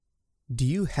Do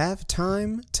you have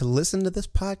time to listen to this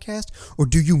podcast, or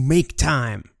do you make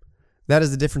time? That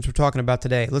is the difference we're talking about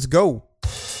today. Let's go.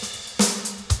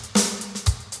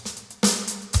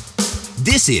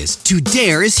 This is To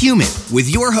Dare is Human with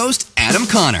your host, Adam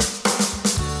Connor.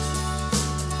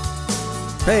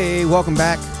 Hey, welcome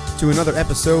back to another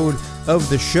episode of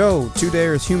the show. To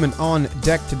Dare is Human on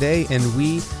deck today, and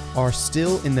we are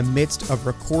still in the midst of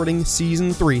recording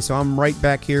Season 3. So I'm right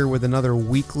back here with another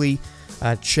weekly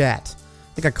chat.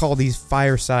 I think I called these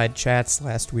fireside chats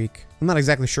last week. I'm not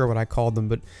exactly sure what I called them,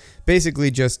 but basically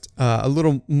just a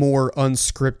little more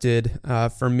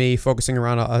unscripted for me, focusing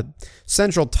around a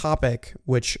central topic,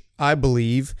 which I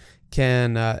believe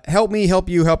can help me, help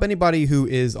you, help anybody who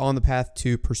is on the path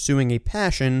to pursuing a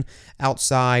passion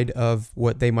outside of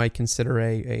what they might consider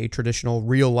a traditional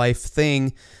real life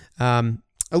thing, a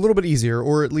little bit easier,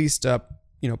 or at least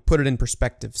put it in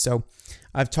perspective. So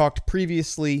I've talked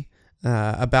previously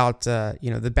about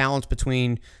the balance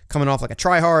between coming off like a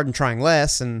try hard and trying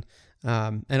less, and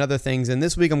other things. And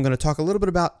this week I'm going to talk a little bit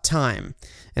about time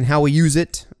and how we use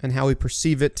it and how we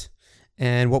perceive it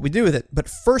and what we do with it. But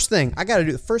the first thing I got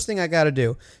to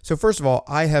do. So first of all,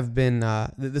 I have been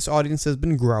this audience has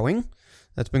been growing.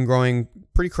 That's been growing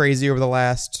pretty crazy over the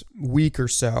last week or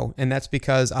so, and that's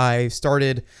because I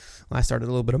started a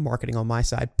little bit of marketing on my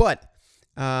side, but.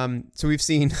 So we've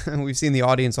seen the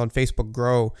audience on Facebook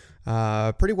grow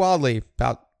pretty wildly,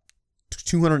 about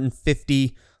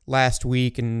 250 last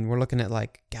week, and we're looking at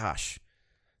like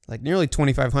nearly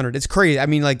 2,500. It's crazy. I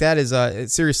mean, like that is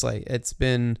seriously, it's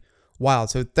been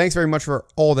wild. So thanks very much for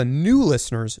all the new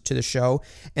listeners to the show.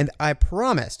 And I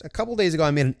promised a couple days ago I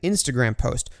made an Instagram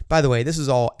post. By the way, this is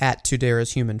all at To Dare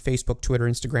is Human, Facebook, Twitter,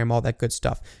 Instagram, all that good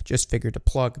stuff. Just figured to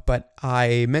plug. But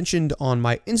I mentioned on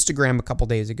my Instagram a couple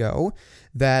days ago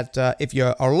that if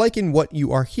you are liking what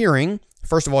you are hearing,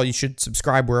 first of all, you should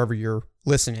subscribe wherever you're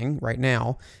listening right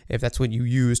now, if that's what you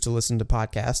use to listen to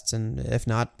podcasts. And if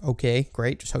not, okay,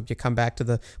 great. Just hope you come back to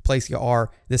the place you are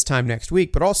this time next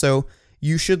week. But also,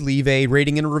 you should leave a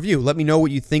rating and a review. Let me know what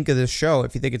you think of this show.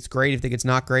 If you think it's great, if you think it's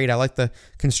not great. I like the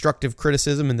constructive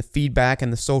criticism and the feedback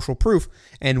and the social proof.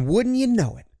 And wouldn't you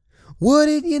know it?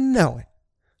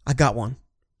 I got one.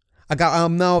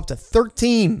 I'm now up to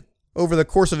 13 over the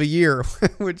course of a year,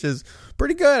 which is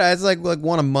pretty good. It's like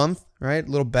one a month, right?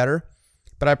 A little better.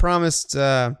 But I promised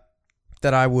that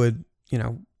I would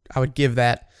give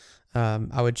that.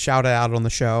 I would shout it out on the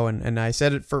show. And I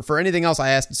said it for anything else. I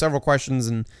asked several questions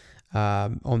and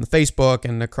on the Facebook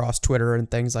and across Twitter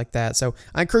and things like that. So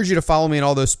I encourage you to follow me in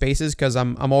all those spaces, because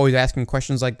I'm always asking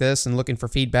questions like this and looking for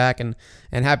feedback and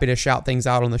happy to shout things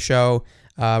out on the show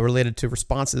related to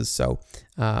responses. So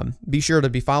be sure to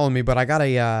be following me. But I got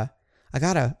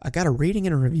a rating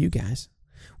and a review, guys.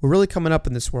 We're really coming up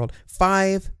in this world.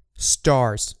 5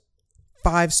 stars.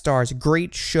 5 stars.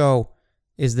 Great show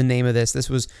is the name of this. This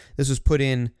was put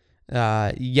in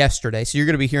yesterday, so you're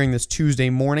going to be hearing this Tuesday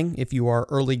morning if you are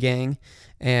early gang,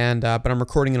 and but I'm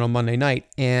recording it on Monday night.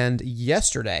 And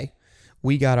yesterday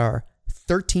we got our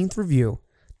 13th review.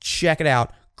 Check it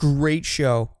out. Great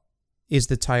show is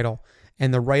the title,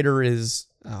 and the writer is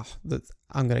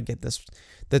I'm gonna get this.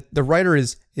 The writer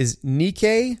is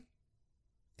Nique,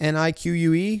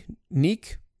 Nique,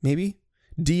 Nique, maybe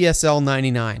DSL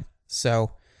 99.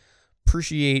 So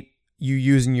appreciate you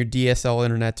using your DSL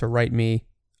internet to write me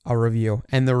a review.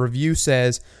 And the review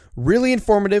says, really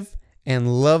informative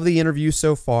and love the interview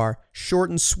so far. Short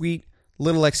and sweet,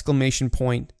 little exclamation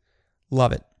point.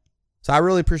 Love it. So I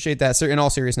really appreciate that. So in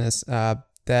all seriousness,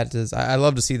 that is, I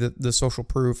love to see the social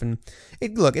proof. And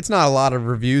it's not a lot of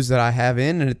reviews that I have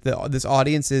in, and this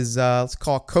audience is, let's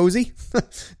call it cozy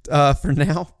for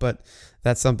now, but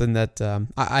that's something that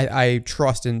I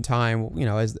trust in time,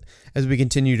 as we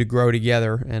continue to grow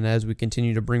together and as we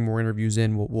continue to bring more interviews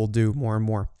in, we'll do more and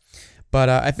more. But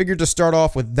I figured to start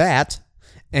off with that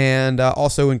and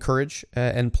also encourage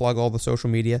and plug all the social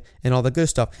media and all the good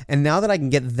stuff. And now that I can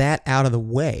get that out of the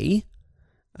way,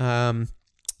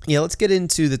 let's get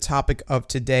into the topic of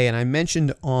today. And I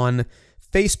mentioned on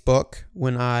Facebook,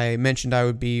 when I mentioned I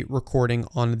would be recording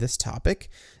on this topic,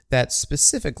 that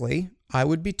specifically I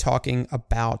would be talking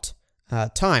about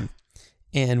time.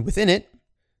 And within it,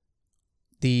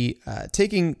 the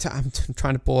taking time. I'm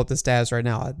trying to pull up the stats right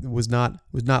now. It was not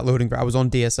loading. I was on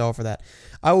DSL for that.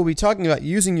 I will be talking about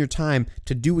using your time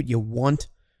to do what you want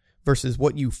versus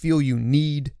what you feel you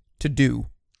need to do.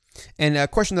 And a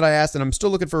question that I asked, and I'm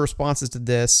still looking for responses to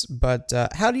this, but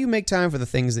how do you make time for the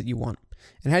things that you want?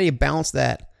 And how do you balance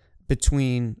that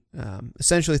between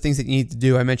essentially things that you need to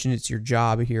do? I mentioned it's your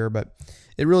job here, but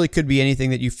it really could be anything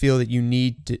that you feel that you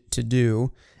need to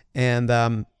do, and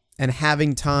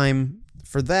having time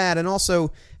for that? And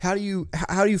also, how do you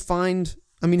find,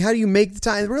 how do you make the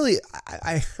time? Really,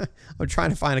 I'm trying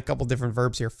to find a couple different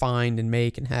verbs here, find and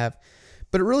make and have.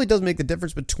 But it really does make the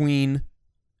difference between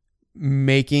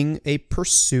making a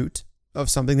pursuit of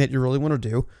something that you really want to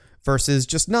do versus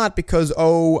just not because,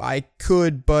 I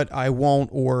could, but I won't,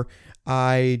 or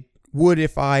I would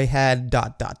if I had ...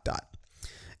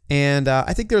 And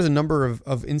I think there's a number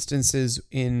of instances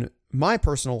in my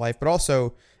personal life, but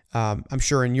also I'm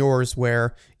sure in yours,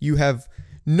 where you have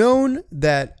known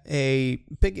that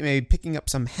maybe picking up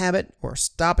some habit or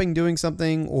stopping doing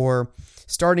something or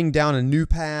starting down a new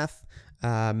path,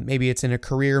 maybe it's in a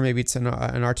career, maybe it's an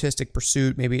artistic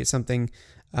pursuit, maybe it's something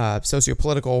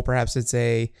socio-political, perhaps it's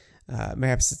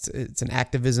it's an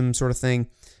activism sort of thing,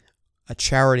 a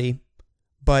charity,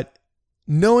 but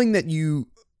knowing that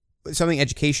something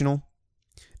educational,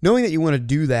 knowing that you want to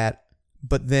do that,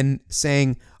 but then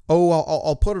saying,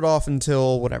 I'll put it off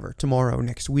until whatever, tomorrow,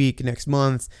 next week, next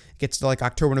month, it gets to like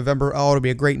October, November, it'll be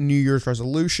a great New Year's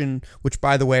resolution, which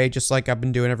by the way, just like I've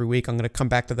been doing every week, I'm going to come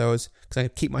back to those because I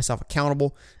keep myself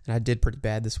accountable, and I did pretty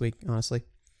bad this week, honestly.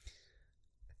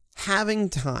 Having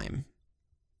time,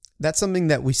 that's something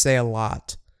that we say a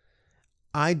lot.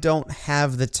 I don't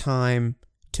have the time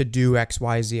to do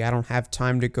XYZ. I don't have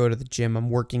time to go to the gym. I'm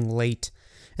working late,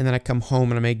 and then I come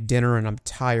home and I make dinner and I'm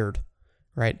tired,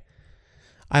 right?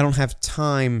 I don't have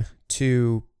time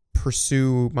to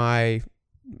pursue my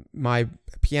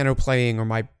piano playing or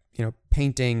my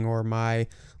painting or my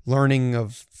learning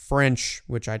of French,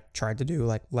 which I tried to do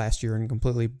like last year and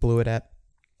completely blew it at.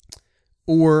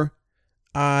 Or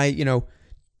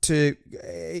to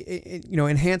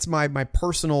enhance my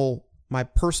personal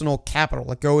capital,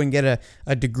 like go and get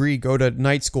a degree, go to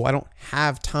night school. I don't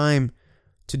have time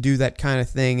to do that kind of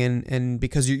thing. And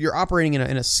because you're operating in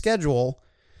a schedule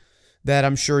that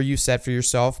I'm sure you set for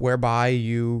yourself, whereby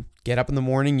you get up in the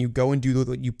morning, you go and do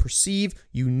what you perceive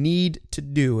you need to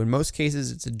do. In most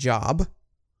cases, it's a job,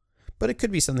 but it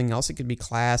could be something else. It could be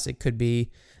class. It could be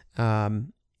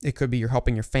you're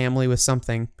helping your family with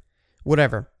something,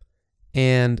 whatever.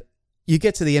 And you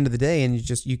get to the end of the day and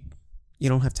you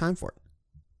don't have time for it.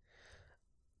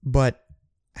 But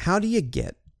how do you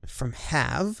get from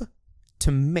have to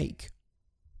make?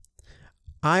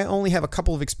 I only have a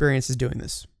couple of experiences doing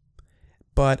this,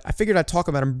 but I figured I'd talk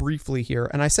about them briefly here.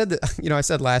 And I said that, I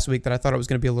said last week that I thought it was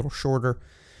going to be a little shorter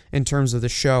in terms of the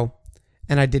show,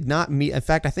 and I did not meet. In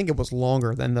fact, I think it was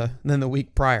longer than the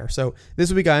week prior. So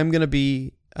this week I am going to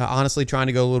be honestly trying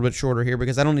to go a little bit shorter here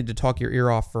because I don't need to talk your ear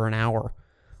off for an hour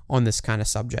on this kind of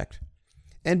subject.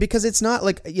 And because it's not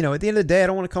like, at the end of the day, I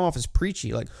don't want to come off as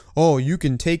preachy. Like,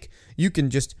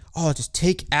 just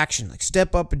take action, like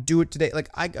step up and do it today. Like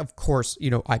I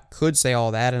could say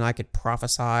all that and I could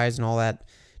prophesize and all that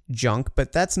junk,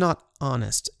 but that's not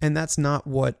honest. And that's not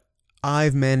what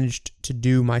I've managed to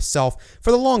do myself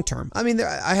for the long term. I mean,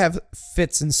 I have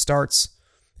fits and starts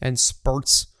and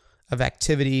spurts of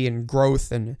activity and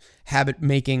growth and habit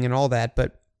making and all that.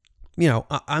 But,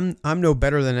 I'm no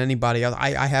better than anybody else.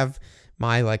 I have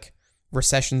my like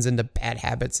recessions into bad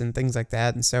habits and things like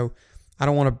that. And so I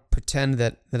don't want to pretend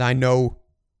that I know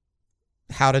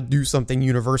how to do something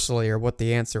universally or what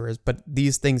the answer is, but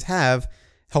these things have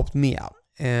helped me out.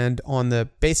 And on the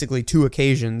basically 2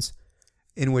 occasions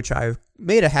in which I've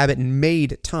made a habit and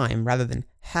made time rather than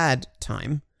had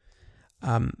time,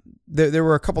 there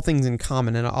were a couple things in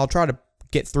common, and I'll try to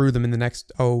get through them in the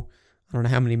next, I don't know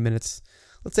how many minutes.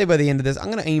 Let's say by the end of this,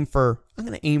 I'm going to aim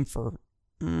for,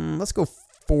 let's go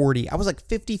 40. I was like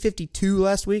 50, 52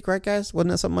 last week, right, guys? Wasn't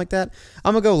that something like that?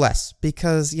 I'm going to go less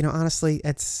because, honestly,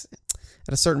 it's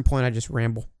at a certain point, I just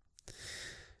ramble.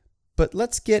 But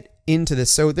let's get into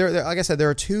this. So there, like I said, there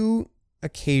are 2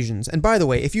 occasions. And by the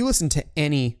way, if you listen to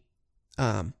any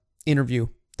interview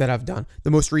that I've done,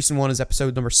 the most recent one is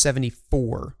episode number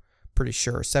 74, pretty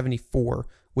sure, 74,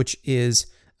 which is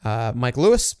Mike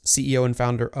Lewis, CEO and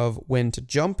founder of When to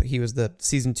Jump. He was the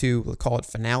season 2, we'll call it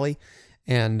finale.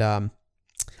 And I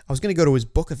was going to go to his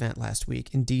book event last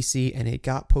week in DC, and it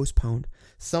got postponed.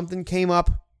 Something came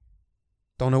up.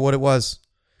 Don't know what it was,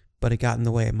 but it got in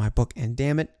the way of my book. And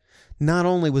damn it, not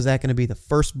only was that going to be the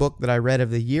first book that I read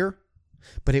of the year,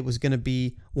 but it was going to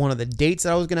be one of the dates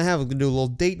that I was going to have. I was going to do a little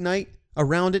date night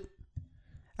around it.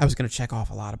 I was going to check off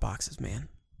a lot of boxes, man.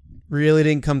 Really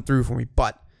didn't come through for me,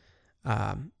 but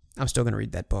I'm still going to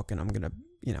read that book, and I'm going to,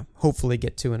 hopefully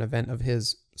get to an event of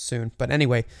his soon. But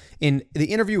anyway, in the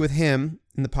interview with him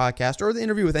in the podcast, or the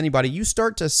interview with anybody, you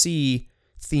start to see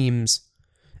themes.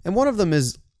 And one of them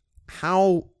is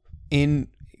how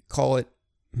call it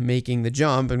making the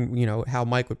jump, and how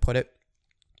Mike would put it,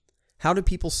 how do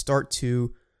people start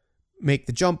to make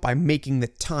the jump by making the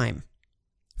time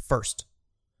first.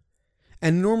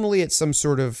 And normally it's some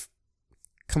sort of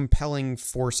compelling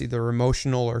force, either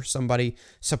emotional or somebody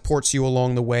supports you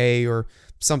along the way, or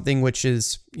something which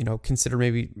is, considered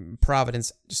maybe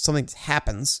providence, just something that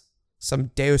happens, some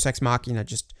deus ex machina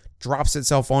just drops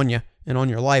itself on you and on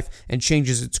your life and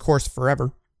changes its course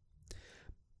forever.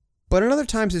 But at other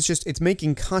times it's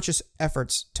making conscious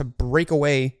efforts to break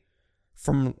away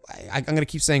from, I'm going to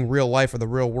keep saying real life or the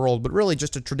real world, but really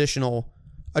just a traditional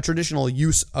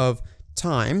use of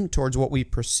time towards what we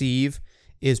perceive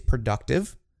is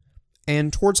productive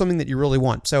and towards something that you really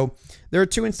want. So there are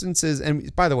two instances,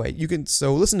 and by the way, you can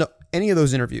listen to any of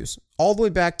those interviews all the way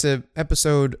back to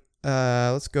episode,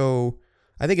 let's go,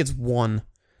 I think it's 1.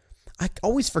 I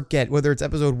always forget whether it's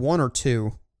episode 1 or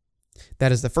 2.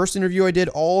 That is the first interview I did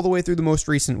all the way through the most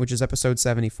recent, which is episode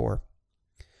 74.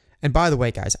 And by the way,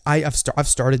 guys, I've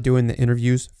started doing the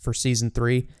interviews for season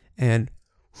 3, and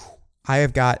I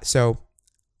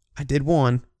did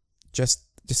one just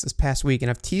this past week,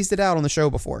 and I've teased it out on the show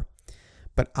before.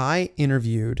 But I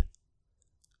interviewed,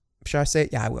 should I say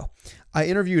it? Yeah, I will. I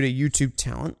interviewed a YouTube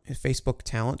talent, a Facebook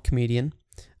talent, comedian.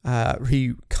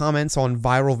 He comments on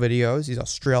viral videos. He's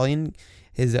Australian.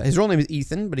 His real name is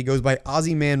Ethan, but he goes by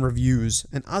Aussie Man Reviews.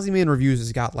 And Aussie Man Reviews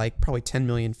has got probably 10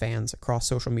 million fans across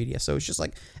social media. So it's just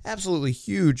absolutely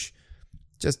huge,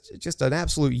 just an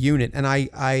absolute unit. And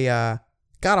I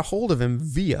got a hold of him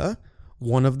via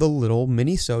one of the little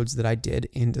mini-sodes that I did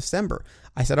in December.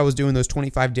 I said I was doing those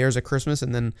 25 dares at Christmas,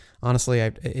 and then honestly,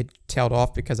 it tailed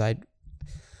off because I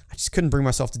just couldn't bring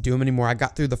myself to do them anymore. I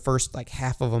got through the first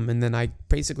half of them, and then I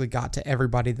basically got to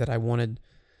everybody that I wanted,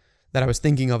 that I was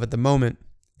thinking of at the moment,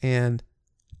 and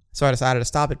so I decided to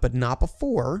stop it, but not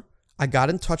before I got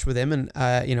in touch with him, and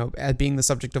as being the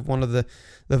subject of one of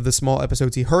the small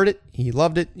episodes, he heard it, he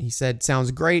loved it, he said, "Sounds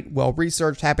great, well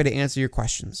researched, happy to answer your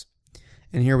questions."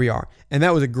 And here we are. And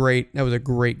that was a great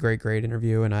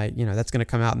interview. And that's going to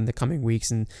come out in the coming weeks,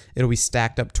 and it'll be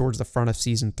stacked up towards the front of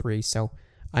season 3. So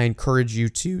I encourage you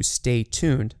to stay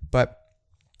tuned. But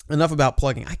enough about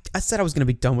plugging. I said I was going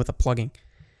to be done with the plugging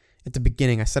at the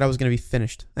beginning. I said I was going to be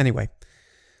finished. Anyway,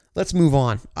 let's move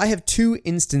on. I have 2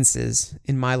 instances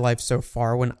in my life so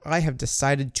far when I have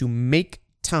decided to make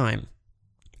time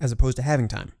as opposed to having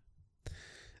time.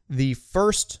 The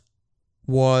first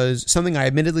was something I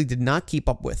admittedly did not keep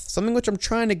up with, something which I'm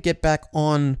trying to get back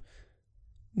on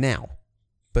now,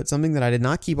 but something that I did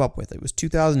not keep up with. It was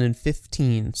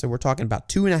 2015, so we're talking about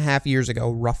 2.5 years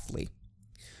ago, roughly.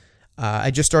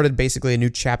 I just started basically a new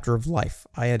chapter of life.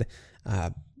 I had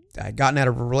gotten out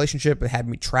of a relationship. It had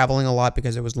me traveling a lot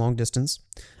because it was long distance.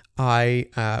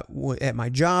 At my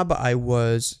job, I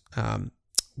was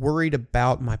worried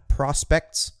about my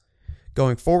prospects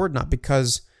going forward, not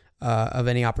because of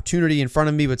any opportunity in front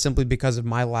of me, but simply because of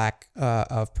my lack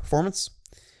of performance.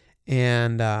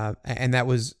 And that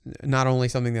was not only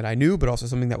something that I knew, but also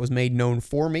something that was made known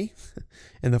for me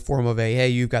in the form of hey,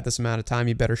 you've got this amount of time,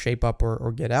 you better shape up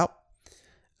or get out,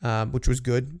 which was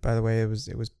good. By the way, it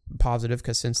was positive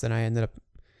because since then I ended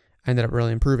up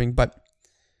really improving. But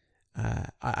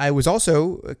I was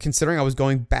also considering I was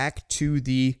going back to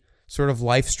the sort of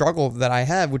life struggle that I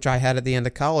have, which I had at the end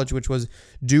of college, which was,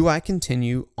 do I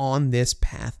continue on this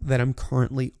path that I'm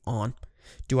currently on?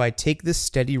 Do I take this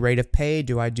steady rate of pay?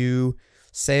 Do I do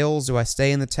sales? Do I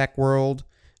stay in the tech world?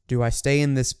 Do I stay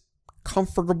in this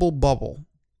comfortable bubble?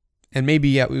 And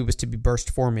maybe it was to be burst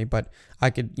for me, but I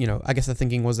could, I guess the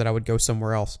thinking was that I would go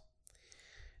somewhere else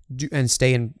and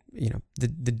stay in, the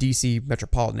DC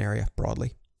metropolitan area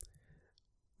broadly.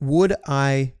 Would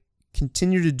I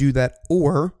continue to do that,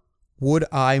 or would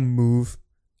I move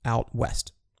out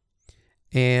west?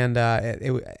 And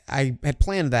I had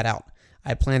planned that out.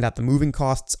 I planned out the moving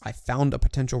costs. I found a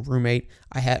potential roommate.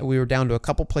 We were down to a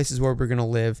couple places where we were going to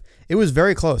live. It was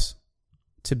very close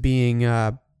to being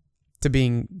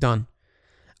done.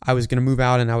 I was going to move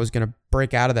out, and I was going to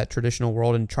break out of that traditional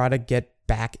world and try to get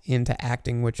back into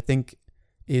acting, which I think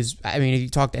is, if you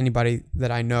talk to anybody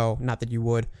that I know, not that you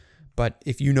would, but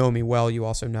if you know me well, you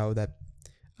also know that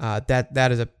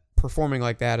that is performing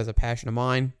like that is a passion of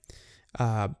mine.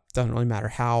 Doesn't really matter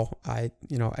how I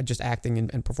just acting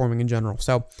and performing in general.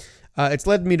 So it's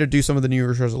led me to do some of the New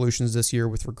Year's resolutions this year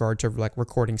with regard to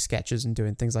recording sketches and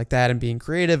doing things like that and being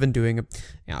creative and doing,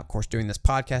 of course, doing this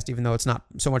podcast, even though it's not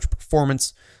so much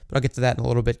performance, but I'll get to that in a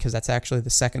little bit because that's actually the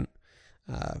second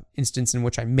instance in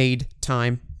which I made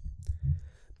time.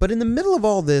 But in the middle of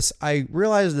all this, I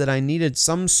realized that I needed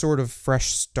some sort of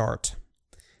fresh start.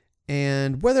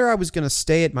 And whether I was going to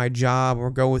stay at my job or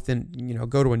go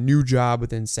to a new job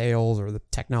within sales or the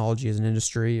technology as an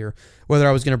industry, or whether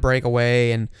I was going to break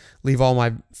away and leave all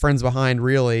my friends behind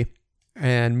really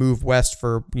and move west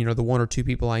for, the one or two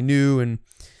people I knew and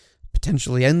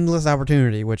potentially endless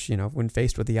opportunity, which, when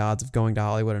faced with the odds of going to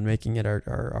Hollywood and making it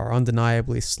are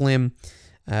undeniably slim,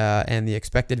 and the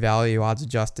expected value, odds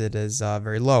adjusted, is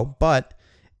very low. But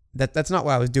that's not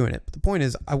why I was doing it. But the point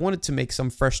is, I wanted to make some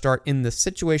fresh start in the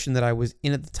situation that I was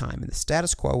in at the time, in the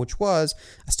status quo, which was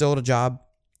I still had a job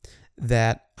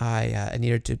that I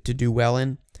needed to do well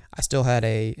in. I still had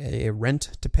a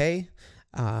rent to pay,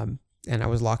 and I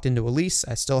was locked into a lease.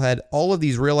 I still had all of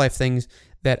these real life things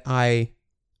that I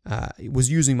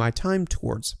was using my time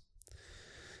towards.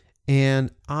 And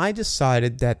I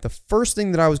decided that the first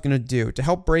thing that I was going to do to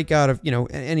help break out of,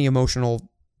 any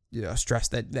emotional stress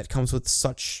that comes with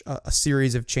such a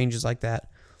series of changes like that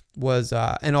was,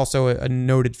 and also a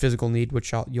noted physical need,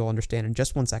 which you'll understand in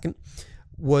just one second,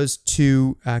 was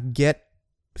to get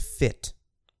fit,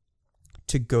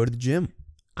 to go to the gym.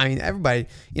 I mean, everybody,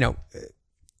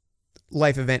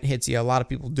 life event hits you. A lot of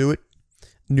people do it.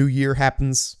 New year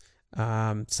happens.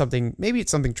 Maybe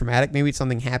it's something traumatic, maybe it's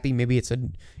something happy, maybe it's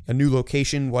a new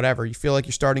location, whatever. You feel like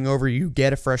you're starting over, you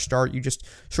get a fresh start, you just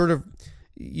sort of,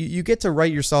 you get to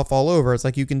write yourself all over. It's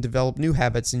like you can develop new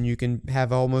habits and you can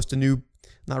have almost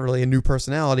not really a new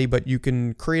personality, but you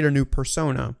can create a new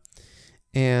persona.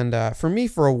 And for me,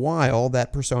 for a while,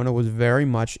 that persona was very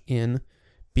much in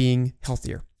being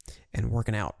healthier and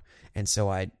working out. And so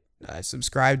I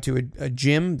subscribed to a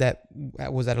gym that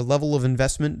was at a level of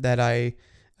investment that I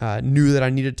knew that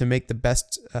I needed to make the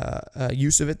best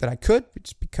use of it that I could,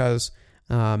 just because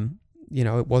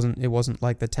it wasn't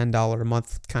like the $10 a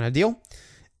month kind of deal,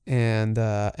 and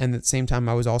at the same time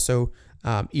I was also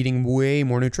eating way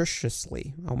more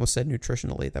nutritiously. I almost said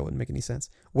nutritionally. That wouldn't make any sense.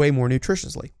 Way more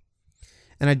nutritiously,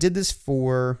 and I did this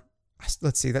for,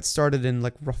 let's see, that started in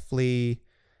like roughly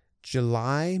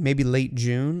July, maybe late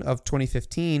June of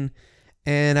 2015,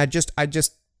 and I just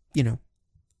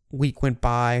week went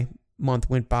by.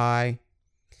 Month went by,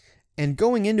 and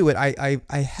going into it, I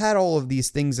had all of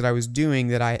these things that I was doing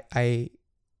that I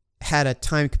had a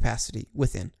time capacity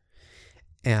within.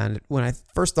 And when I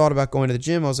first thought about going to the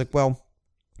gym, I was like, well,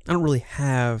 I don't really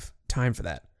have time for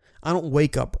that. I don't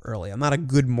wake up early. I'm not a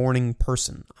good morning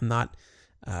person. I'm not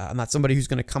somebody who's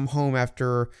going to come home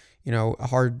after, a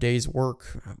hard day's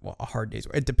work. Well, a hard day's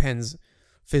work. It depends.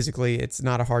 Physically, it's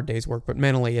not a hard day's work, but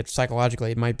mentally, psychologically,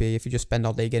 it might be if you just spend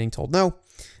all day getting told no.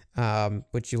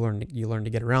 Which you learn to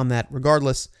get around that.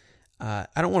 Regardless, I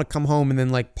don't want to come home and then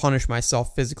like punish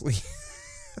myself physically.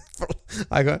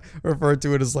 I refer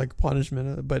to it as like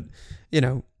punishment, but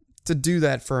to do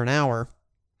that for an hour,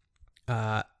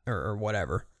 or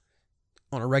whatever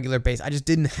on a regular basis, I just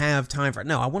didn't have time for it.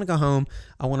 No, I want to go home.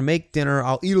 I want to make dinner.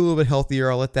 I'll eat a little bit healthier.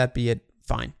 I'll let that be it.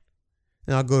 Fine,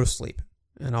 and I'll go to sleep.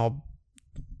 And I'll,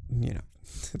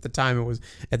 at the time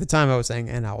I was saying,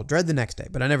 and I'll dread the next day,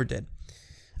 but I never did.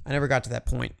 I never got to that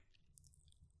point.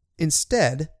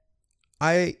 Instead,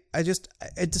 I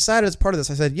decided as part of this,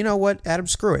 I said, you know what, Adam,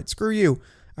 screw it. Screw you.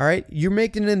 All right? You're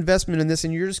making an investment in this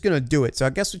and you're just going to do it. So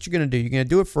I guess what you're going to do, you're going to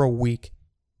do it for a week.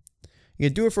 You're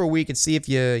going to do it for a week and see if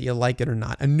you like it or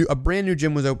not. A brand new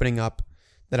gym was opening up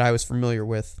that I was familiar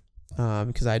with,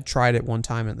 because I had tried it one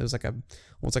time, and it was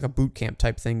almost like a boot camp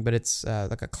type thing, but it's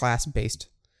like a class-based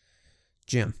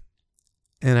gym.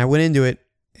 And I went into it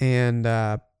and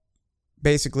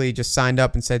basically just signed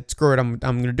up and said, screw it, I'm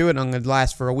going to do it. I'm going to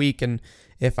last for a week, and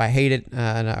if I hate it,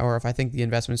 or if I think the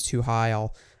investment's too high,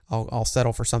 I'll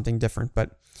settle for something different.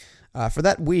 But for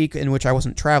that week in which I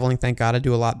wasn't traveling, thank God, I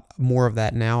do a lot more of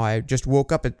that now. I just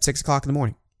woke up at 6 o'clock in the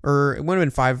morning, or it would have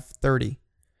been 5:30,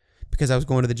 because I was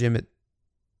going to the gym at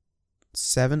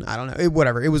 7. I don't know,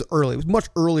 whatever. It was early. It was much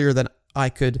earlier than I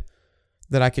could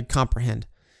comprehend,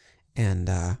 and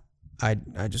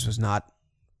I just was not.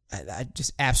 I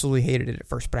just absolutely hated it at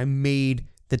first, but I made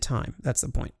the time. That's the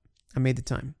point. I made the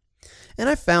time. And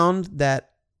I found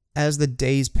that as the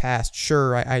days passed,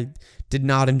 sure, I did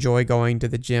not enjoy going to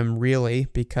the gym really,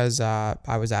 because I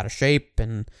was out of shape,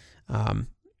 and I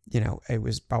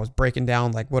was breaking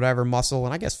down like whatever muscle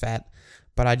and I guess fat,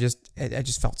 but I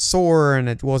just felt sore, and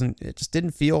it just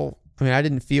didn't feel. I mean, I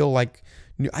didn't feel like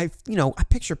I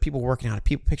picture people working out.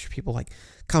 Picture people like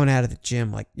coming out of the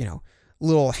gym, like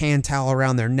little hand towel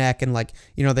around their neck, and like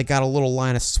they got a little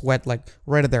line of sweat like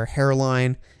right at their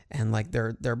hairline, and like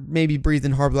they're maybe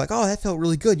breathing hard, but like, oh, that felt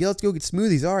really good, yeah, let's go get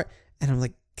smoothies, all right. And I'm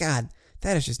like, God,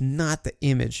 that is just not the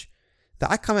image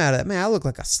that I come out of that. Man, I look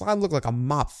like a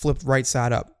mop flipped right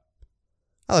side up.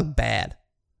 I look bad.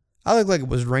 I look like it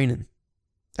was raining.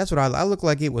 That's what I look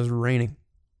like it was raining.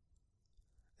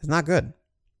 It's not good.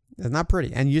 It's not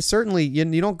pretty. And you certainly,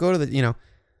 you don't go to the,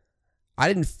 I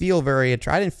didn't feel I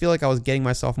didn't feel like I was getting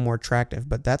myself more attractive,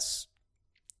 but that's,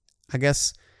 I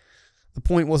guess, the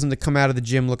point wasn't to come out of the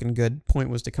gym looking good. The point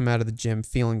was to come out of the gym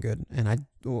feeling good. And I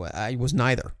was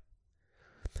neither.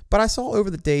 But I saw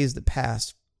over the days that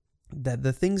passed that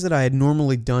the things that I had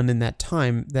normally done in that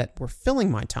time that were filling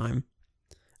my time,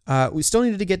 we still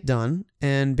needed to get done.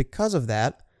 And because of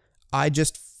that, I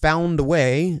just found a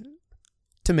way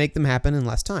to make them happen in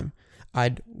less time.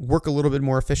 I'd work a little bit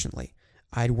more efficiently.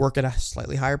 I'd work at a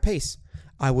slightly higher pace.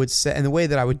 And the way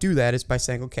that I would do that is by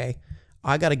saying, okay,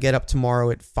 I got to get up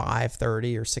tomorrow at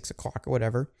 5:30 or 6 o'clock or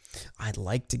whatever. I'd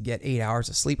like to get 8 hours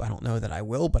of sleep. I don't know that I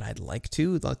will, but I'd like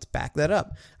to. Let's back that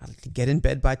up. I'd like to get in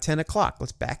bed by 10 o'clock.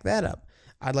 Let's back that up.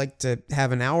 I'd like to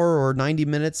have an hour or 90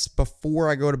 minutes before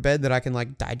I go to bed that I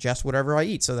can digest whatever I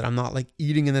eat so that I'm not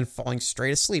eating and then falling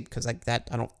straight asleep because that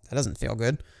doesn't feel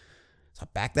good. So I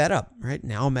back that up, right?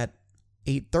 Now I'm at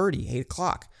 8:30, 8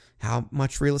 o'clock. How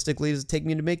much realistically does it take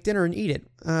me to make dinner and eat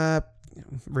it?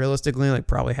 Realistically,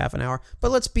 probably half an hour. But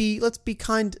let's be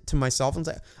kind to myself and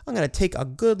say, I'm going to take a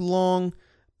good long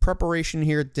preparation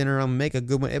here at dinner. I'm going to make a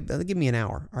good one. It'll give me an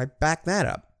hour. All right, back that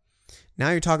up.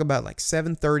 Now you're talking about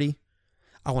 7:30.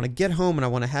 I want to get home and I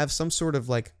want to have some sort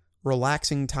of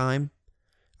relaxing time.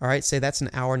 All right, say that's an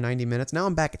hour, 90 minutes. Now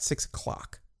I'm back at 6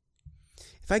 o'clock.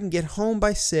 If I can get home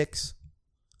by 6,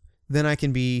 then I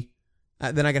can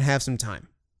have some time.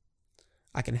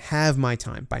 I can have my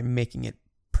time by making it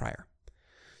prior.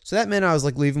 So that meant I was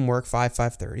leaving work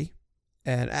 5:30,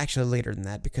 and actually later than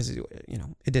that because it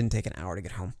didn't take an hour to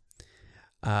get home.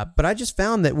 But I just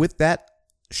found that with that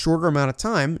shorter amount of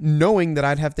time, knowing that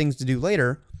I'd have things to do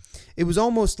later, it was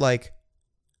almost like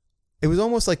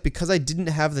because I didn't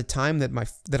have the time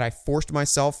that I forced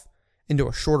myself into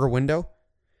a shorter window.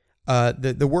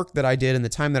 The work that I did and the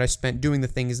time that I spent doing the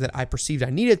things that I perceived I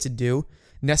needed to do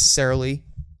necessarily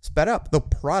sped up. The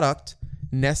product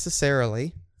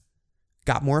necessarily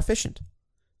got more efficient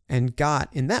and got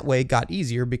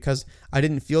easier because I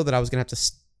didn't feel that I was going to have to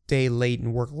stay late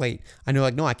and work late. I know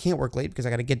no, I can't work late because I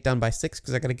got to get done by 6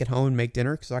 because I got to get home and make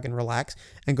dinner so I can relax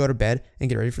and go to bed and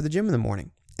get ready for the gym in the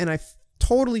morning. And I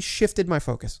totally shifted my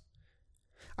focus.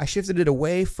 I shifted it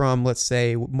away from, let's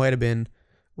say, what might have been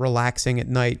relaxing at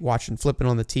night, flipping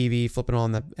on the TV, flipping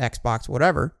on the Xbox,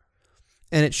 whatever.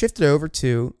 And it shifted over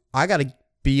to, I got to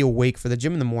be awake for the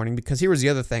gym in the morning because here was the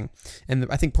other thing. And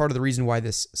I think part of the reason why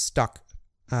this stuck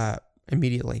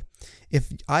immediately.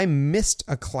 If I missed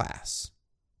a class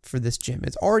for this gym,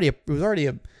 it was already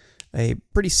a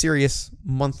pretty serious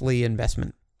monthly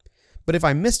investment. But if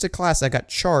I missed a class, I got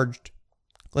charged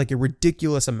a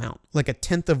ridiculous amount, a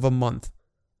 1/10 of a month.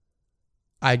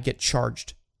 I'd get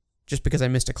charged just because I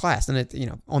missed a class. And it,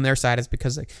 on their side, it's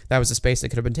because that was a space that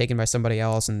could have been taken by somebody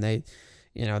else, and they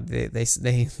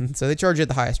so they charge you at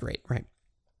the highest rate, right?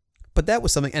 But that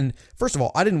was something. And first of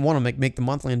all, I didn't want to make the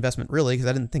monthly investment really because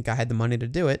I didn't think I had the money to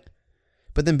do it.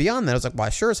 But then beyond that, I was well, I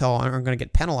sure as hell aren't going to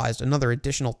get penalized another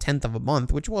additional 1/10 of a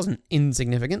month, which wasn't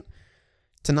insignificant,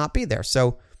 to not be there.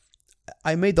 So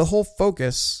I made the whole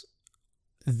focus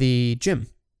the gym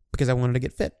because I wanted to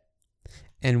get fit.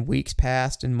 And weeks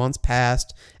passed and months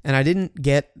passed, and I didn't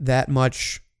get that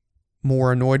much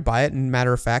more annoyed by it. And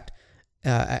matter of fact,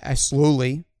 I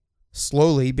slowly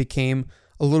became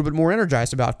a little bit more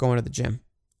energized about going to the gym.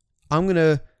 I'm going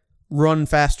to run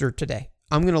faster today.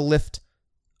 I'm going to lift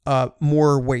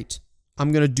more weight.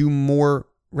 I'm going to do more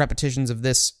repetitions of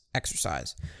this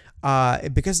exercise.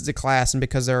 Because it's a class and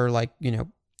because there are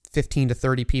 15 to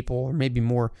 30 people or maybe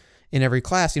more in every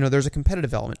class, there's a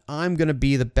competitive element. I'm going to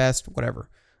be the best, whatever.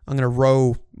 I'm going to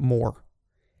row more.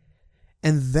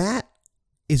 And that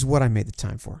is what I made the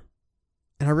time for.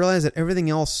 And I realized that everything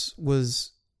else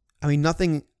was,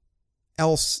 nothing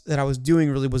else that I was doing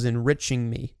really was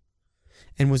enriching me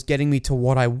and was getting me to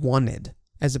what I wanted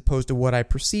as opposed to what I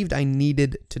perceived I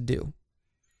needed to do.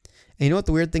 And you know what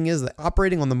the weird thing is? That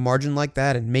operating on the margin like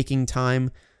that and making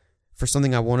time for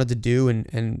something I wanted to do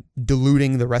and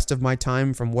diluting the rest of my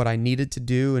time from what I needed to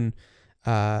do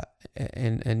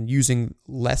and using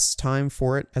less time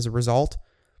for it as a result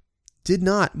did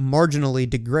not marginally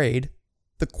degrade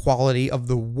the quality of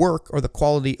the work or the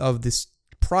quality of this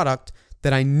product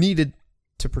that I needed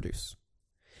to produce.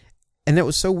 And that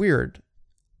was so weird.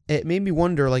 It made me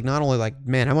wonder, not only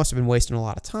man, I must have been wasting a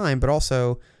lot of time, but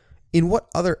also in what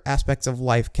other aspects of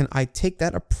life can I take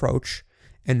that approach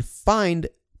and find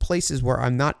places where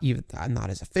I'm not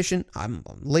as efficient, I'm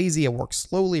lazy, I work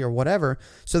slowly or whatever,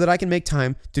 so that I can make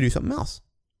time to do something else.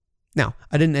 Now,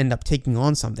 I didn't end up taking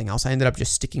on something else. I ended up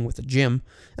just sticking with the gym,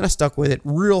 and I stuck with it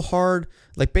real hard.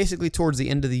 Like basically towards the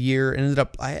end of the year, and ended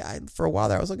up I for a while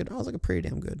there I was looking pretty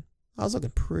damn good. I was looking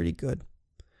pretty good.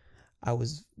 I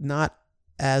was not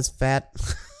as fat.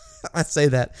 I say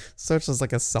that such as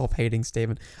like a self-hating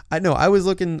statement. I know I was,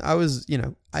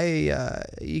 you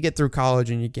get through college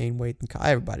and you gain weight, and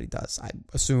everybody does. I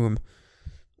assume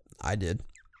I did,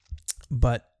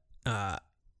 but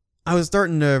I was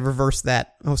starting to reverse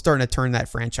that. I was starting to turn that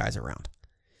franchise around.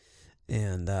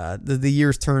 And the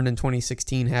years turned, and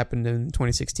 2016 happened. And in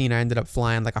 2016, I ended up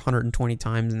flying like 120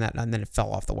 times, and then it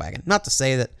fell off the wagon. Not to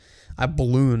say that I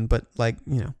ballooned, but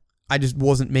I just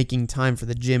wasn't making time for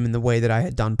the gym in the way that I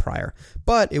had done prior.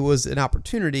 But it was an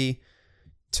opportunity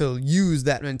to use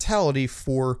that mentality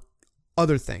for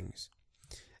other things.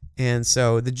 And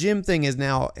so the gym thing is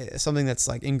now something that's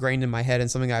like ingrained in my head,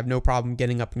 and something I have no problem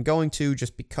getting up and going to,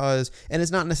 just because, and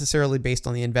it's not necessarily based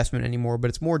on the investment anymore, but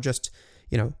it's more just,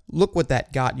 look what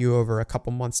that got you over a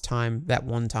couple months' time, that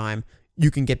one time.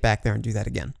 You can get back there and do that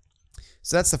again.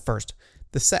 So that's the first.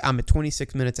 I'm at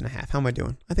 26 minutes and a half. How am I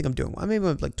doing? I think I'm doing well. Maybe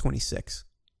I'm like 26.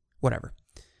 Whatever.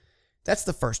 That's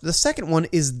the first. The second one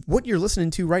is what you're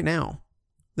listening to right now.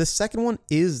 The second one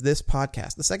is this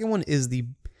podcast. The second one is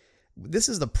this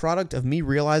is the product of me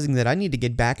realizing that I need to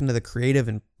get back into the creative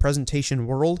and presentation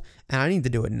world, and I need to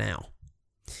do it now.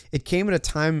 It came at a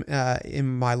time in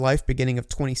my life, beginning of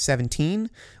 2017,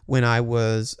 when I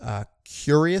was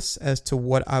curious as to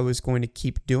what I was going to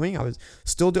keep doing.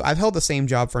 I've held the same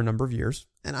job for a number of years,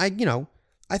 and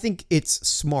I think it's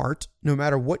smart, no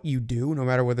matter what you do, no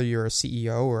matter whether you're a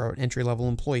CEO or an entry-level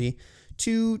employee,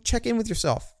 to check in with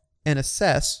yourself and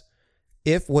assess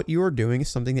if what you are doing is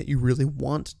something that you really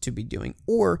want to be doing.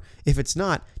 Or if it's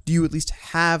not, do you at least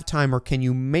have time, or can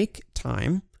you make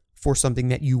time for something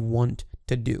that you want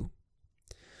to do?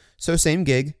 So same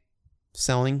gig,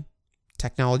 selling,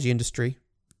 technology industry.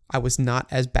 I was not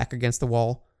as back against the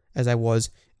wall as I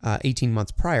was 18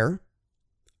 months prior,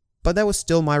 but that was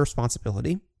still my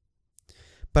responsibility.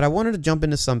 But I wanted to jump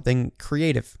into something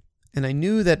creative. And I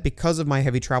knew that because of my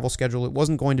heavy travel schedule, it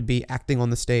wasn't going to be acting on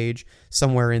the stage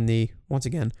somewhere in the, once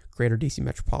again, greater DC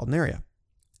metropolitan area,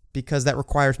 because that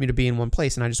requires me to be in one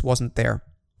place, and I just wasn't there.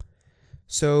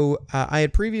 So I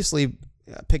had previously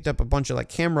picked up a bunch of like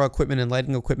camera equipment and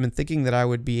lighting equipment, thinking that I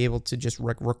would be able to just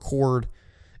record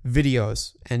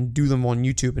videos and do them on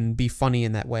YouTube and be funny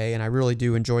in that way. And I really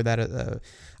do enjoy that.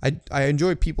 I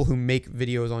enjoy people who make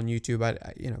videos on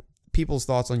YouTube. People's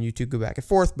thoughts on YouTube go back and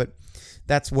forth, but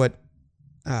that's what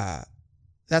I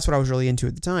was really into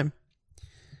at the time.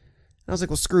 And I was like,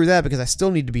 well, screw that, because I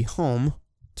still need to be home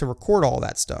to record all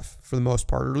that stuff for the most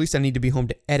part, or at least I need to be home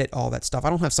to edit all that stuff. I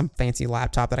don't have some fancy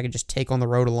laptop that I could just take on the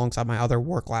road alongside my other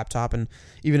work laptop. And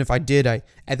even if I did, at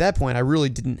that point, I really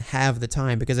didn't have the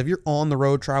time, because if you're on the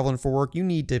road traveling for work, you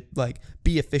need to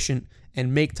be efficient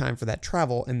and make time for that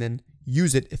travel and then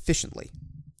use it efficiently.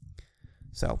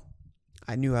 So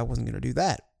I knew I wasn't going to do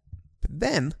that. But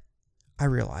then I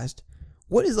realized,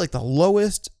 what is the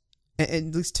lowest, at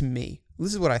least to me,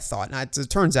 this is what I thought. Now, it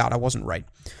turns out I wasn't right.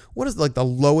 What is the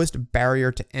lowest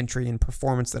barrier to entry in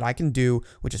performance that I can do,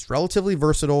 which is relatively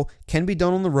versatile, can be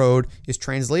done on the road, is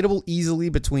translatable easily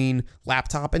between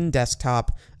laptop and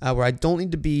desktop, where I don't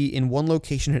need to be in one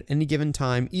location at any given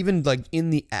time, even in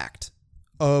the act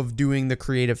of doing the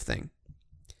creative thing.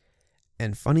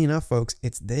 And funny enough, folks,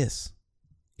 it's this.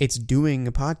 It's doing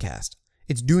a podcast.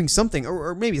 It's doing something,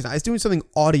 or maybe it's not. It's doing something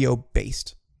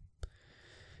audio-based.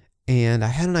 And I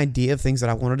had an idea of things that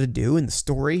I wanted to do in the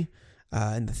story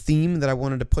and the theme that I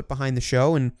wanted to put behind the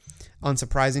show. And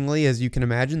unsurprisingly, as you can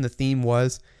imagine, the theme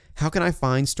was, how can I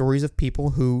find stories of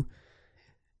people who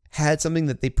had something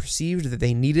that they perceived that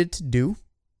they needed to do?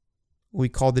 We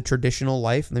called the traditional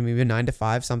life, maybe a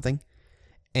 9-to-5 something,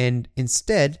 and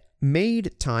instead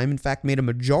made time, in fact, made a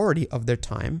majority of their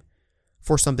time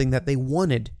for something that they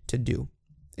wanted to do.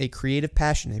 A creative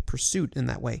passion, a pursuit in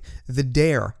that way. The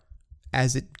dare,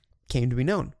 as it came to be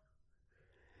known.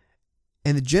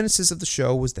 And the genesis of the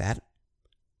show was that.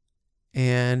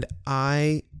 And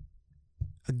I,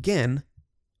 again,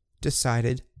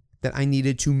 decided that I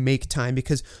needed to make time,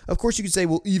 because, of course, you could say,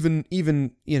 well, even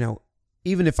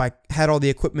if I had all the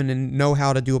equipment and know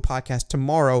how to do a podcast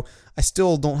tomorrow, I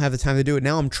still don't have the time to do it.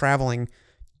 Now I'm traveling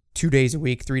 2 days a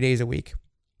week, 3 days a week.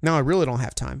 Now I really don't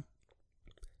have time.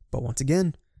 But once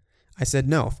again, I said,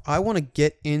 no, if I want to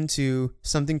get into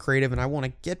something creative and I want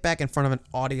to get back in front of an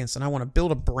audience and I want to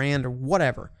build a brand or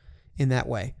whatever in that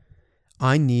way,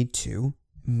 I need to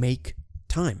make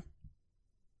time.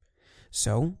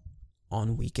 So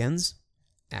on weekends,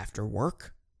 after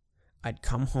work, I'd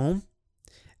come home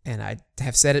And I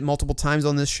have said it multiple times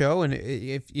on this show, and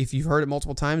if you've heard it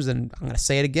multiple times, then I'm going to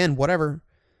say it again, whatever.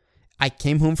 I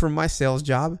came home from my sales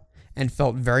job and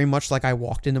felt very much like I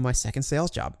walked into my second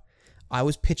sales job. I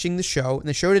was pitching the show, and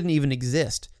the show didn't even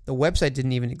exist. The website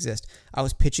didn't even exist. I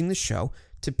was pitching the show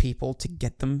to people to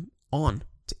get them on,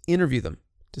 to interview them,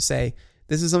 to say,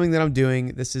 this is something that I'm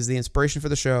doing. This is the inspiration for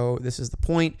the show. This is the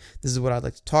point. This is what I'd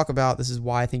like to talk about. This is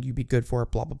why I think you'd be good for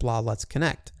it, blah, blah, blah. Let's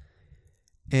connect.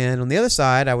 And on the other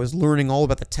side, I was learning all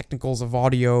about the technicals of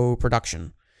audio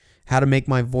production, how to make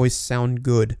my voice sound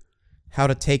good, how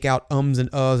to take out ums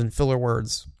and uhs and filler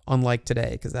words, unlike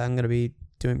today, because I'm going to be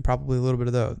doing probably a little bit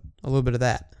of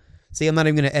that. See, I'm not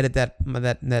even going to edit that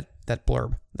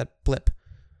blurb, that blip.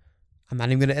 I'm not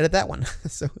even going to edit that one.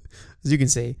 So, as you can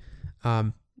see,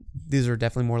 these are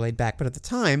definitely more laid back. But at the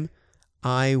time,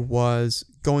 I was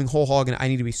going whole hog, and I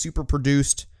need to be super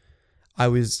produced. I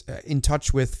was in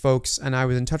touch with folks, and I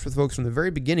was in touch with folks from the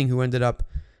very beginning who ended up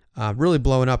really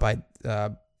blowing up.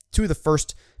 Two of the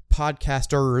first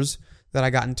podcasters that I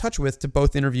got in touch with to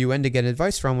both interview and to get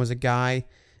advice from was a guy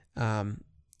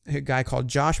called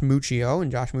Josh Muccio,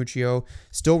 and Josh Muccio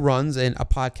still runs a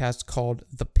podcast called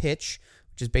The Pitch,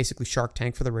 which is basically Shark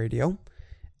Tank for the radio.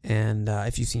 And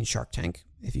if you've seen Shark Tank,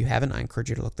 if you haven't, I encourage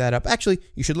you to look that up. Actually,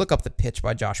 you should look up The Pitch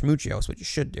by Josh Muccio. That's what you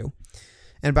should do.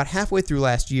 And about halfway through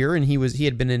last year, and he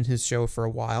had been in his show for a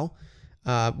while,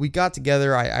 we got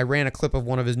together. I ran a clip of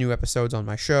one of his new episodes on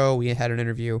my show. We had an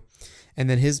interview, and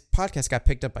then his podcast got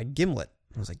picked up by Gimlet.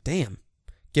 I was like, damn,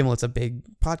 Gimlet's a big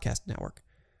podcast network.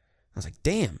 I was like,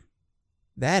 damn,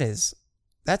 that's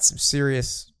some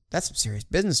serious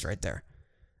business right there.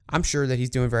 I'm sure that he's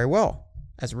doing very well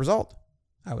as a result,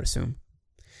 I would assume.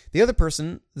 The other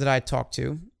person that I talked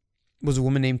to was a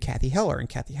woman named Kathy Heller, and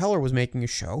Kathy Heller was making a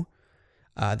show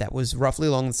that was roughly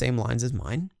along the same lines as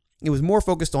mine. It was more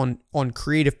focused on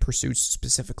creative pursuits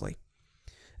specifically.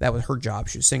 That was her job.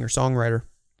 She was a singer-songwriter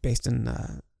based in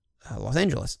Los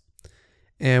Angeles,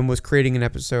 and was creating an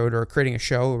episode or creating a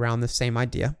show around the same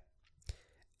idea.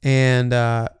 And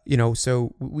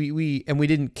so we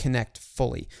didn't connect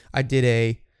fully. I did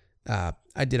a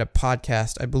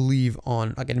podcast, I believe,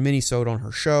 on like a mini-sode on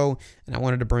her show, and I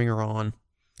wanted to bring her on.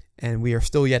 And we are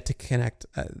still yet to connect.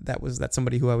 That's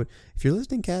somebody who I would, if you're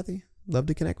listening, Kathy, love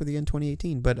to connect with you in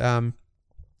 2018. But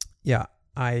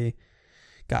I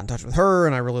got in touch with her,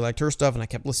 and I really liked her stuff, and I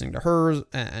kept listening to hers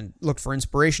and looked for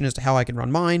inspiration as to how I could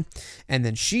run mine. And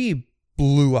then she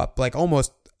blew up, like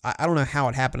almost. I don't know how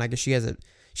it happened. I guess she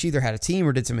either had a team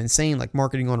or did some insane like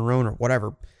marketing on her own or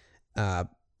whatever. To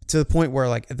the point where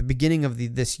like at the beginning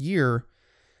of this year,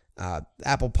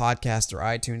 Apple Podcasts or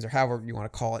iTunes or however you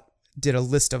want to call it, did a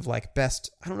list of like best,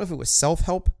 I don't know if it was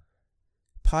self-help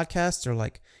podcasts or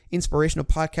like inspirational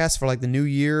podcasts for like the new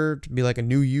year, to be like a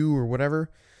new you or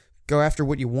whatever. Go after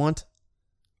what you want.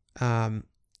 And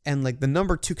like the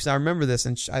number 2, because I remember this,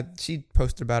 and she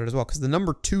posted about it as well, because the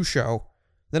number 2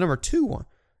 one,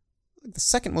 the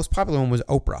second most popular one was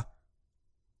Oprah.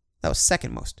 That was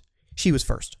second most. She was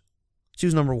first. She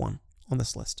was number 1 on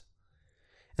this list.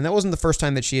 And that wasn't the first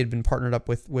time that she had been partnered up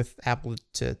with Apple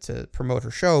to promote her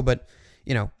show, but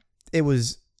it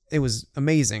was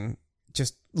amazing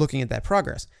just looking at that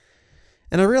progress.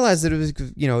 And I realized that it was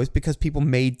it's because people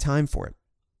made time for it.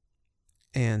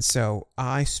 And so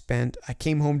I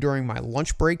came home during my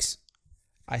lunch breaks.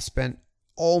 I spent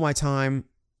all my time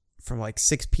from like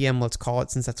 6 p.m., let's call it,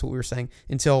 since that's what we were saying,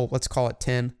 until let's call it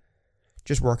 10,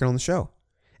 just working on the show.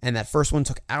 And that first one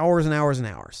took hours and hours and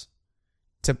hours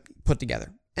to put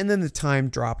together. And then the time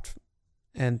dropped.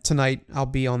 And tonight I'll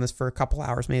be on this for a couple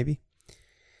hours maybe.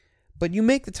 But you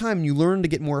make the time and you learn to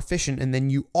get more efficient. And then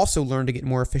you also learn to get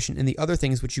more efficient in the other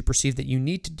things which you perceive that you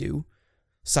need to do,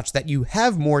 such that you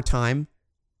have more time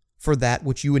for that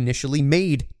which you initially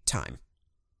made time.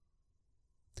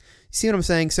 See what I'm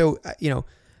saying? So,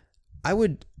 I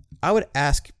would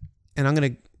ask, and I'm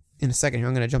going to, in a second here,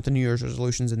 I'm going to jump to New Year's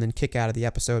resolutions and then kick out of the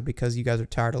episode because you guys are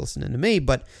tired of listening to me.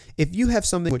 But if you have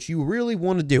something which you really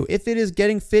want to do, if it is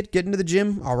getting fit, getting to the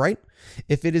gym, all right.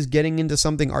 If it is getting into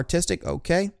something artistic,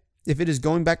 okay. If it is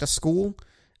going back to school,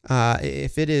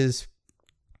 if it is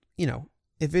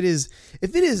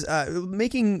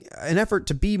making an effort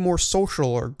to be more social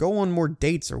or go on more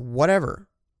dates or whatever,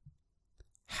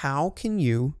 how can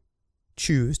you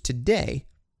choose today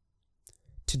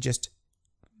to just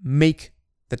make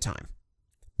the time?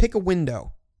 Pick a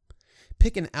window.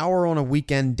 Pick an hour on a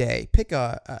weekend day. Pick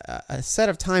a set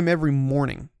of time every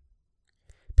morning.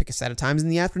 Pick a set of times in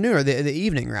the afternoon or the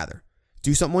evening, rather.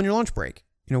 Do something on your lunch break.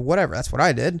 Whatever. That's what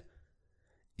I did.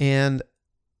 And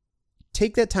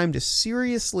take that time to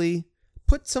seriously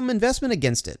put some investment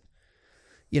against it.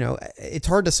 it's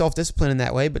hard to self-discipline in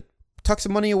that way, but tuck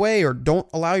some money away, or don't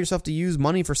allow yourself to use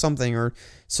money for something, or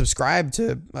subscribe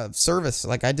to a service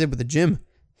like I did with the gym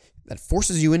that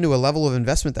forces you into a level of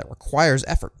investment that requires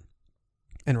effort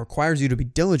and requires you to be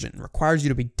diligent, and requires you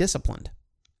to be disciplined.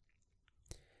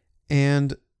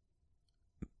 And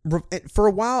for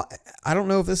a while, I don't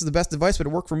know if this is the best advice, but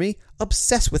it worked for me.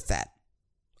 Obsess with that.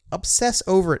 Obsess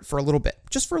over it for a little bit,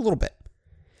 just for a little bit.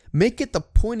 Make it the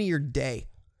point of your day.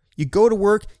 You go to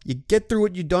work, you get through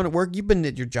what you've done at work. You've been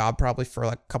at your job probably for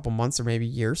like a couple months or maybe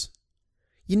years.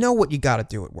 You know what you got to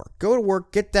do at work. Go to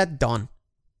work, get that done.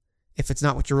 If it's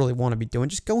not what you really want to be doing,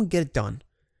 just go and get it done.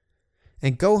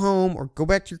 And go home, or go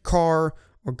back to your car,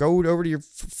 or go over to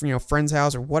your friend's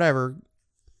house or whatever,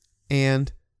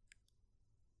 and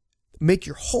make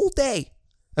your whole day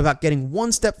about getting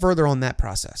one step further on that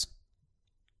process.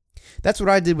 That's what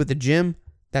I did with the gym.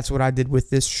 That's what I did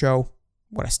with this show.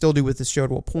 What I still do with this show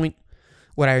to a point.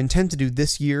 What I intend to do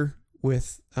this year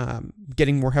with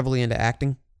getting more heavily into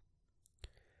acting.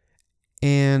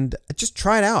 And just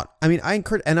try it out. I mean, I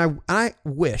encourage, and I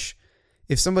wish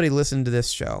if somebody listened to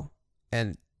this show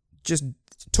and just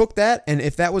took that, and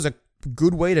if that was a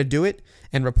good way to do it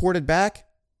and reported back,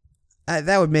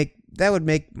 that would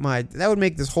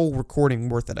make this whole recording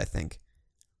worth it, I think.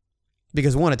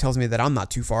 Because one, it tells me that I'm not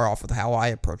too far off with how I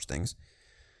approach things,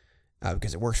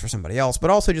 because it works for somebody else, but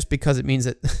also just because it means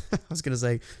that I was going to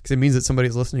say, because it means that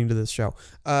somebody's listening to this show,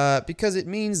 because it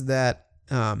means that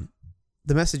the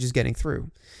message is getting through,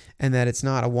 and that it's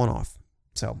not a one-off.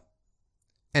 So,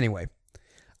 anyway,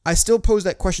 I still pose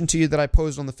that question to you that I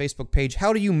posed on the Facebook page.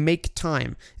 How do you make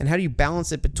time, and how do you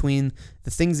balance it between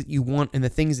the things that you want and the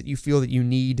things that you feel that you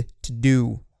need to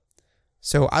do?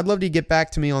 So I'd love to get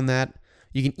back to me on that.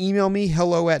 You can email me,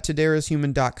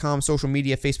 hello@todayrashuman.com, social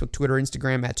media, Facebook, Twitter,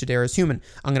 Instagram, @todayrashuman.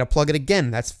 I'm going to plug it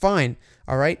again. That's fine.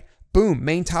 All right? Boom.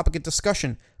 Main topic of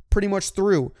discussion. Pretty much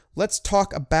through. Let's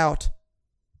talk about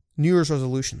New Year's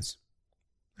resolutions.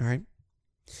 All right?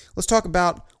 Let's talk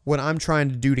about what I'm trying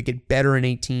to do to get better in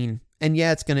 2018. And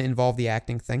yeah, it's going to involve the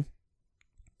acting thing.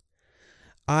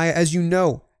 I, as you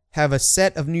know, have a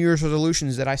set of New Year's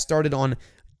resolutions that I started on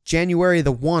January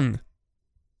the 1,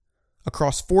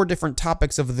 across 4 different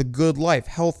topics of the good life: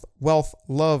 health, wealth,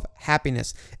 love,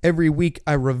 happiness. Every week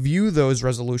I review those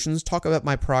resolutions, talk about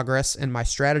my progress and my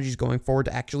strategies going forward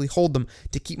to actually hold them,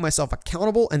 to keep myself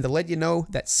accountable, and to let you know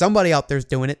that somebody out there's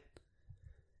doing it,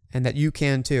 and that you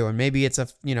can too. And maybe it's a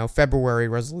February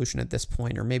resolution at this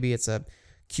point, or maybe it's a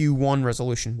Q1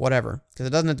 resolution, whatever, because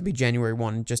it doesn't have to be January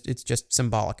 1. It's just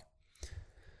symbolic.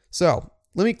 So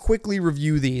let me quickly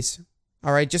review these.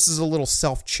 All right, just as a little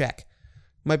self-check.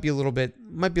 Might be a little bit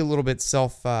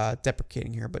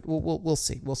self-deprecating here, but we'll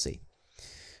see. We'll see.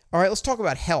 All right, let's talk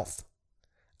about health.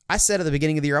 I said at the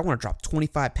beginning of the year I want to drop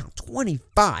 25 pounds.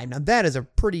 25. Now that is a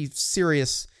pretty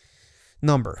serious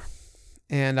number.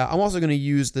 And I'm also going to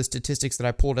use the statistics that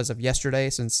I pulled as of yesterday,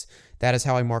 since that is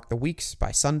how I mark the weeks,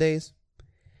 by Sundays.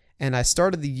 And I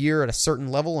started the year at a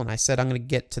certain level, and I said I'm going to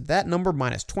get to that number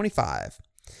minus 25.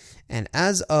 And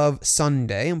as of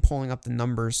Sunday, I'm pulling up the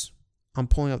numbers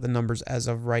as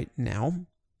of right now.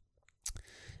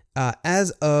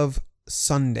 As of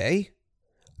Sunday,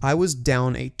 I was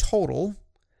down a total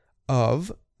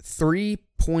of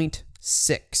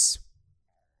 3.6.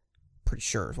 Pretty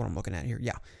sure is what I'm looking at here.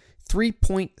 Yeah,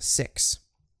 3.6.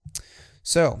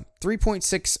 So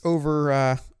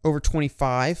 3.6 over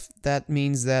 25. That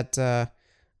means that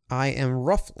I am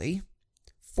roughly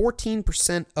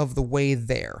 14% of the way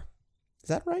there. Is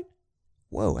that right?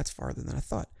 Whoa, that's farther than I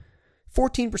thought.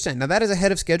 14%. Now that is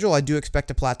ahead of schedule. I do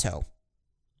expect a plateau.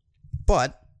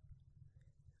 But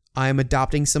I am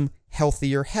adopting some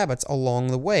healthier habits along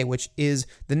the way, which is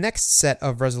the next set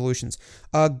of resolutions.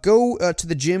 Go to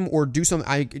the gym or do something.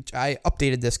 I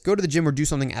updated this. Go to the gym or do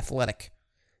something athletic.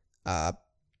 3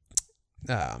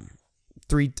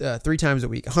 times a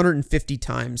week, 150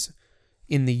 times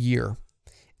in the year.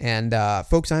 And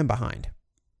folks, I'm behind.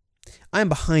 I'm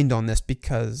behind on this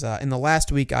because in the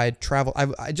last week I had traveled.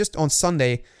 I just on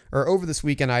Sunday, or over this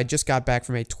weekend, I just got back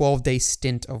from a 12-day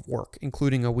stint of work,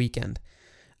 including a weekend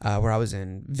where I was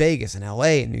in Vegas and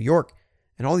LA and New York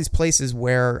and all these places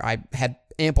where I had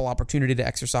ample opportunity to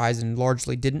exercise and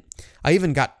largely didn't.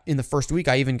 In the first week,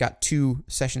 I even got 2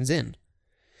 sessions in.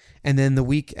 And then the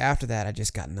week after that, I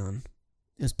just got none.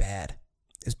 It was bad.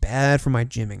 It was bad for my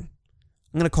gymming.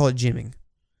 I'm going to call it gymming.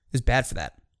 It was bad for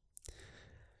that.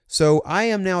 So I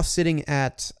am now sitting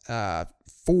at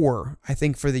 4, I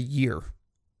think, for the year,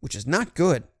 which is not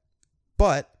good.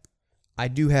 But I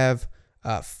do have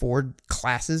 4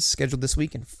 classes scheduled this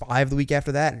week and 5 the week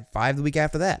after that and 5 the week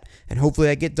after that. And hopefully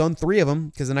I get done 3 of them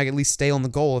because then I can at least stay on the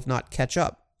goal, if not catch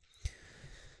up.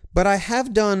 But I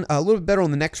have done a little bit better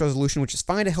on the next resolution, which is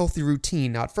find a healthy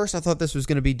routine. Now, at first I thought this was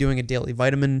going to be doing a daily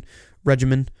vitamin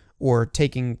regimen or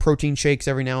taking protein shakes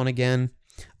every now and again.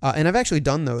 And I've actually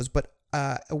done those, but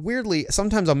weirdly,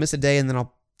 sometimes I'll miss a day and then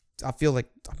I'll be like,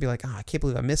 I can't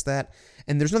believe I missed that.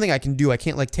 And there's nothing I can do. I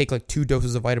can't take 2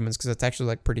 doses of vitamins because that's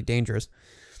actually pretty dangerous.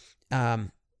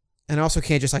 And I also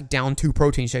can't just down 2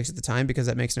 protein shakes at the time because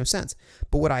that makes no sense.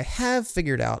 But what I have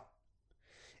figured out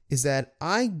is that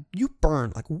you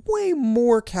burn way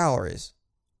more calories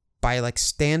by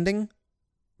standing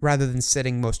rather than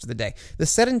sitting most of the day. The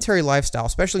sedentary lifestyle,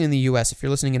 especially in the US, if you're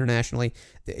listening internationally,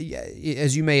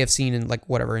 as you may have seen in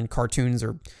in cartoons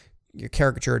or you're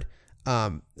caricatured,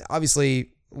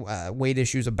 obviously weight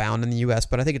issues abound in the US,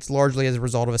 but I think it's largely as a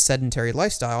result of a sedentary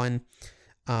lifestyle. And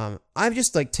I've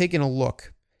just taken a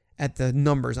look at the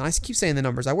numbers, and I keep saying the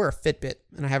numbers. I wear a Fitbit,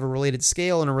 and I have a related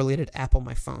scale and a related app on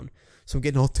my phone, so I'm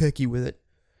getting all techie with it.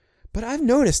 But I've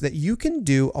noticed that you can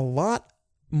do a lot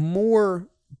more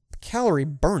calorie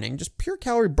burning, just pure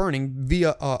calorie burning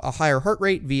via a higher heart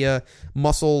rate, via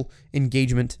muscle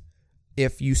engagement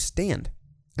if you stand.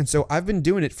 And so I've been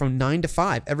doing it from 9 to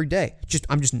 5 every day.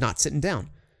 I'm just not sitting down.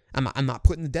 I'm not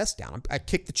putting the desk down. I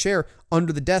kick the chair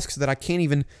under the desk so that I can't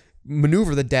even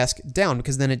maneuver the desk down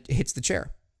because then it hits the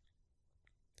chair.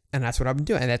 And that's what I've been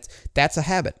doing. And that's a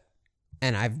habit.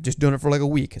 And I've just done it for a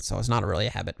week. So it's not really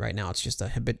a habit right now. It's just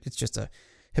a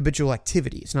habitual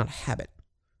activity. It's not a habit.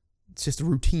 It's just a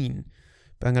routine,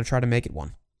 but I'm going to try to make it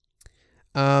one.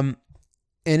 And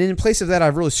in place of that,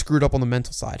 I've really screwed up on the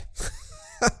mental side.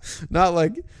 not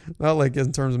like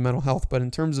in terms of mental health, but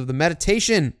in terms of the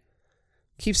meditation.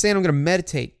 I keep saying I'm going to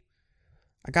meditate.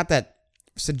 I got that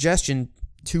suggestion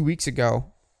 2 weeks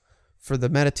ago for the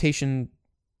meditation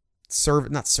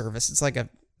not service. It's like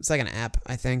an app,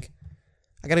 I think.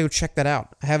 I got to go check that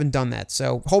out. I haven't done that.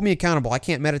 So hold me accountable. I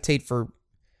can't meditate for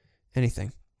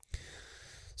anything.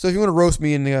 So if you want to roast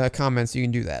me in the comments, you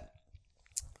can do that.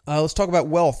 Let's talk about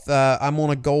wealth. I'm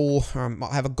on a goal.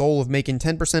 I have a goal of making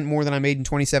 10% more than I made in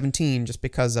 2017 just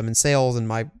because I'm in sales and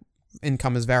my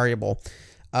income is variable.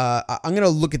 I'm going to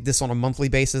look at this on a monthly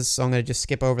basis, so I'm going to just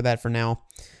skip over that for now.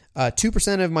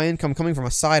 2% of my income coming from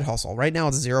a side hustle. Right now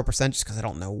it's 0% just because I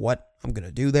don't know what I'm going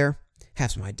to do there.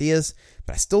 Have some ideas,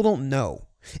 but I still don't know.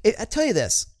 I tell you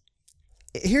this.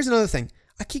 Here's another thing.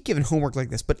 I keep giving homework like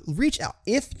this, but reach out.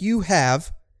 If you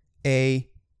have something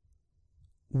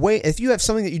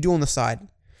that you do on the side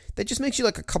that just makes you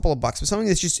a couple of bucks, but something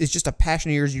that's just a passion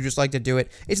of yours, you just like to do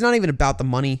it. It's not even about the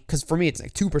money, because for me it's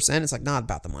 2%. It's not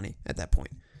about the money at that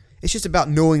point. It's just about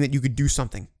knowing that you could do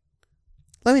something.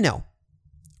 Let me know.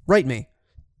 Write me.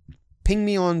 Ping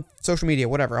me on social media,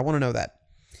 whatever. I want to know that.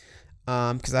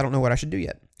 Because I don't know what I should do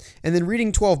yet. And then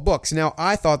reading 12 books. Now,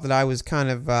 I thought that I was kind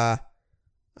of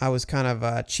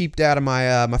cheaped out of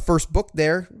my first book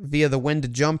there via the When to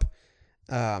Jump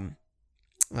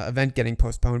event getting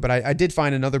postponed. But I did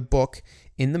find another book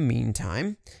in the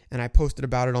meantime, and I posted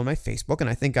about it on my Facebook, and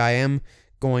I think I am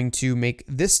going to make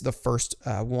this the first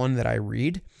one that I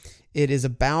read. It is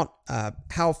about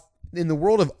how in the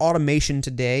world of automation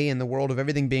today, in the world of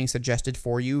everything being suggested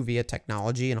for you via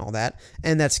technology and all that,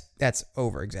 and that's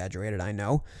over-exaggerated, I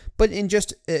know, but in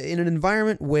an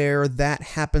environment where that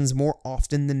happens more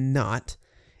often than not,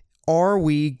 are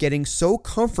we getting so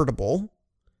comfortable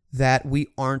that we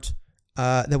aren't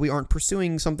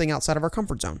pursuing something outside of our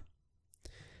comfort zone?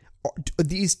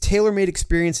 These tailor-made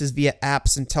experiences via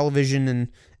apps and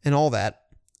television and all that,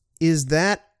 is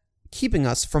that keeping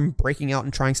us from breaking out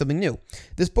and trying something new?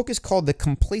 This book is called The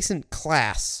Complacent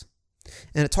Class,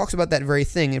 and it talks about that very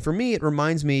thing. And for me, it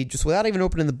reminds me, just without even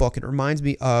opening the book, it reminds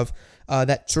me of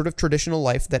that sort of traditional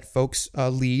life that folks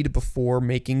lead before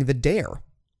making the dare.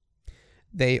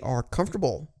 They are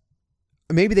comfortable.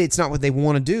 Maybe it's not what they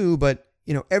want to do, but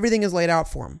everything is laid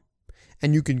out for them,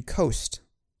 and you can coast.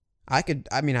 I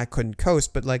couldn't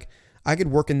coast, but I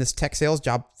could work in this tech sales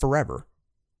job forever,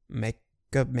 make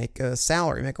a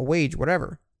salary, make a wage,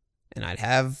 whatever, and I'd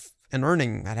have an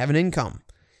earning, I'd have an income.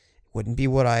 It wouldn't be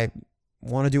what I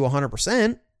want to do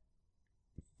 100%,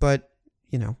 but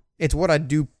it's what I'd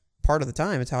do part of the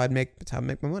time. It's how I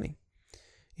make my money.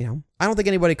 I don't think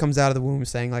anybody comes out of the womb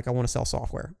saying I want to sell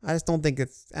software. I just don't think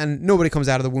and nobody comes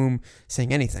out of the womb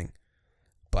saying anything.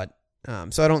 But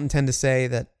so I don't intend to say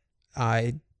that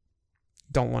I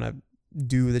don't want to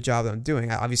do the job that I'm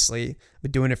doing. I obviously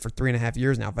been doing it for 3.5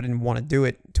 years now. If I didn't want to do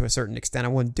it to a certain extent, I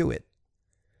wouldn't do it.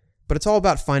 But it's all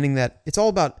about finding that. It's all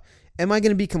about am I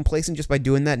going to be complacent just by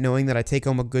doing that, knowing that I take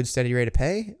home a good steady rate of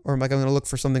pay? Or am I going to look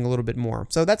for something a little bit more?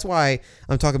 So that's why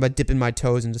I'm talking about dipping my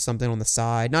toes into something on the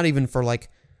side, not even for like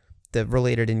the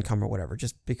related income or whatever,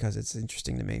 just because it's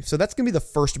interesting to me. So that's going to be the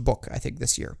first book, I think,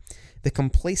 this year. The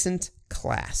Complacent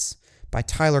Class by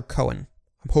Tyler Cowen.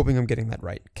 I'm hoping I'm getting that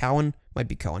right. Cowen? Might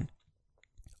be Cohen.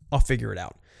 I'll figure it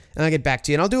out. And I'll get back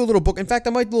to you. And I'll do a little book. In fact, I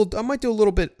might do a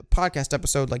little bit podcast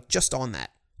episode like just on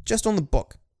that. Just on the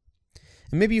book.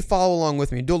 And maybe you follow along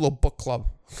with me. Do a little book club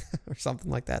or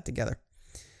something like that together.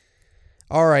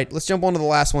 All right, let's jump on to the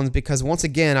last ones because once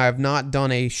again, I have not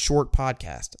done a short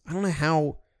podcast. I don't know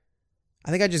how.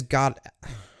 I think I just got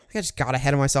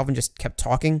ahead of myself and just kept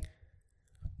talking.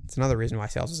 It's another reason why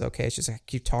sales is okay. It's just I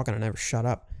keep talking and never shut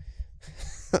up.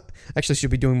 Actually,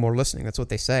 should be doing more listening. That's what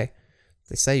they say.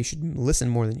 They say you should listen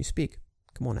more than you speak.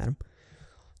 Come on, Adam.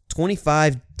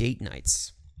 25 date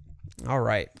nights. All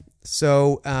right.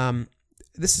 So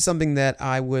this is something that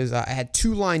I had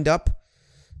 2 lined up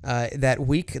that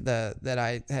week that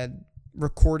I had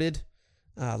recorded.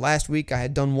 Last week, I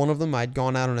had done one of them. I'd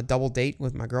gone out on a double date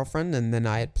with my girlfriend, and then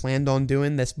I had planned on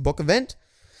doing this book event.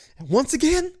 And once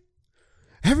again,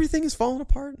 everything is falling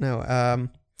apart. No.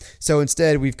 So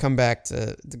instead, we've come back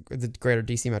to the greater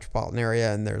DC metropolitan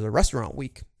area, and there's a restaurant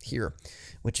week here,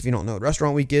 which if you don't know what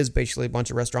restaurant week is, basically a bunch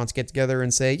of restaurants get together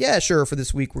and say, yeah, sure, for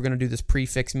this week, we're going to do this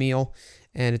prix-fixe meal,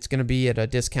 and it's going to be at a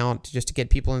discount just to get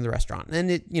people in the restaurant.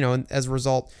 And it, as a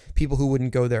result, people who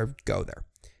wouldn't go there, go there.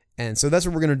 And so that's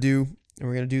what we're going to do. And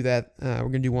we're going to do that. We're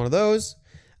going to do one of those.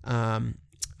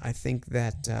 I think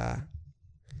that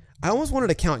I almost wanted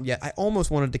to count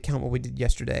what we did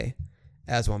yesterday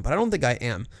as one, but I don't think I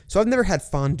am. So I've never had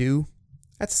fondue.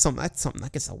 That's something.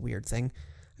 Like it's a weird thing.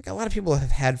 Like a lot of people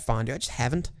have had fondue. I just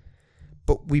haven't.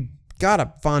 But we got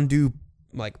a fondue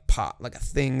like pot, like a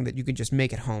thing that you could just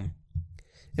make at home.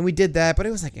 And we did that, but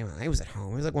it was like, it was at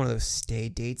home. It was like one of those stay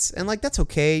dates. And like, that's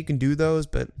okay. You can do those,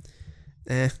 but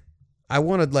I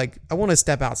want to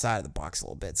step outside of the box a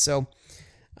little bit. So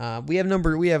we have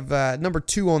number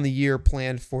 2 on the year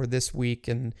planned for this week,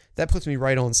 and that puts me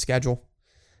right on schedule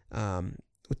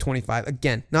with 25.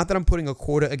 Again, not that I'm putting a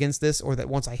quota against this or that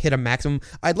once I hit a maximum,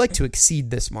 I'd like to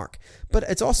exceed this mark. But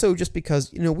it's also just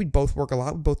because, we both work a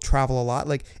lot, we both travel a lot.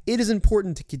 Like, it is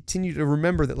important to continue to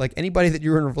remember that, like, anybody that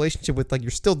you're in a relationship with, like,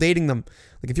 you're still dating them.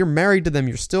 Like, if you're married to them,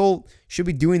 you're still should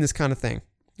be doing this kind of thing.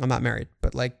 I'm not married,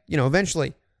 but, like,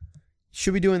 eventually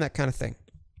should be doing that kind of thing.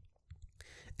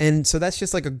 And so that's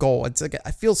just like a goal. It's like,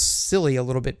 I feel silly a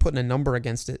little bit putting a number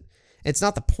against it. It's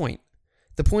not the point.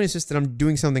 The point is just that I'm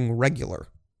doing something regular.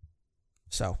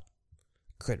 So,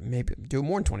 could maybe do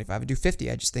more than 25. I'd do 50.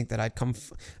 I just think that I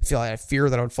fear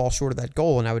that I would fall short of that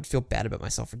goal, and I would feel bad about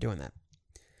myself for doing that.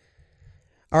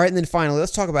 All right, and then finally,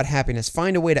 let's talk about happiness.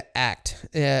 Find a way to act.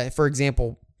 For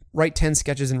example, write 10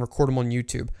 sketches and record them on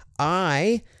YouTube.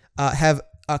 I have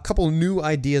a couple new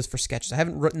ideas for sketches. I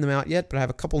haven't written them out yet, but I have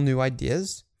a couple new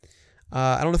ideas.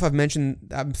 I don't know if I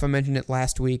mentioned it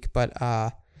last week, but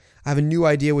I have a new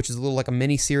idea, which is a little like a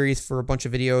mini series for a bunch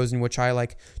of videos in which I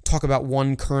like talk about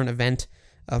one current event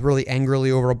really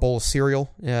angrily over a bowl of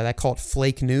cereal. I call it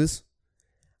Flake News.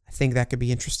 I think that could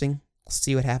be interesting. We'll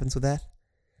see what happens with that.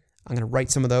 I'm going to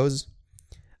write some of those.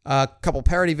 A couple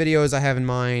parody videos I have in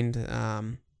mind,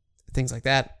 things like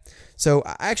that. So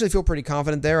I actually feel pretty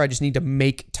confident there. I just need to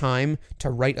make time to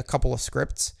write a couple of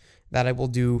scripts that I will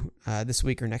do this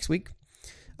week or next week.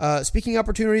 Speaking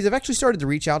opportunities, I've actually started to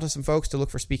reach out to some folks to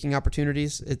look for speaking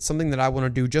opportunities. It's something that I want to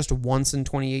do just once in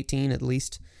 2018 at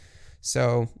least.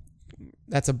 So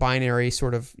that's a binary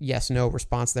sort of yes-no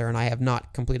response there, and I have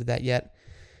not completed that yet.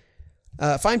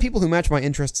 Find people who match my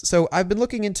interests. So I've been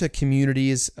looking into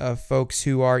communities of folks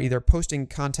who are either posting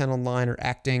content online or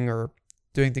acting or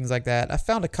doing things like that. I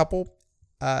found a couple,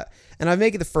 and I've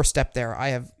made the first step there. I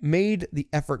have made the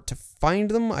effort to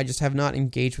find them. I just have not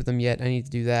engaged with them yet. I need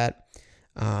to do that.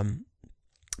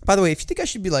 By the way, if you think I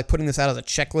should be like putting this out as a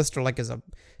checklist or like as a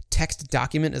text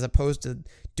document as opposed to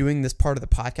doing this part of the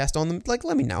podcast on them, like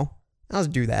let me know. I'll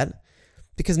just do that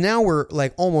because now we're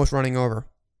like almost running over.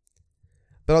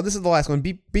 But this is the last one.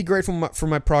 Be grateful for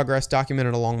my progress, document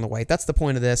it along the way. That's the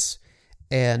point of this.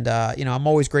 And, I'm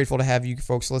always grateful to have you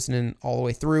folks listening all the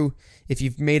way through. If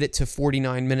you've made it to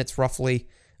 49 minutes roughly,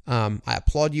 I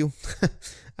applaud you.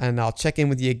 And I'll check in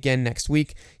with you again next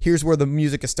week. Here's where the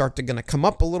music is going to come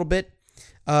up a little bit.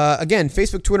 Again,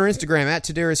 Facebook, Twitter, Instagram,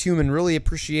 @TodayIsHuman. Really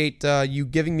appreciate you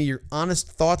giving me your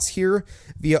honest thoughts here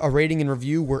via a rating and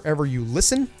review wherever you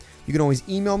listen. You can always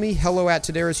email me,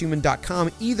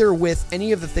 hello@todayishuman.com, either with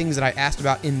any of the things that I asked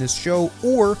about in this show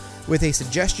or with a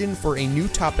suggestion for a new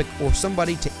topic or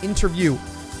somebody to interview.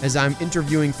 as I'm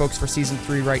interviewing folks for Season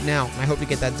 3 right now. And I hope to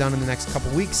get that done in the next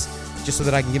couple weeks, just so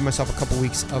that I can give myself a couple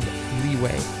weeks of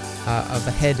leeway, of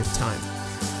ahead of time.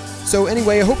 So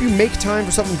anyway, I hope you make time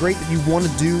for something great that you want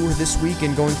to do this week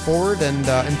and going forward. And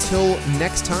until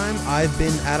next time, I've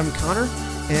been Adam Connor,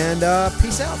 and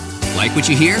peace out. Like what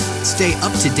you hear? Stay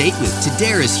up to date with To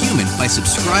Dare is Human by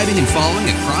subscribing and following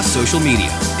across social media.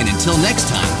 And until next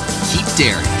time, keep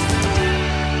daring.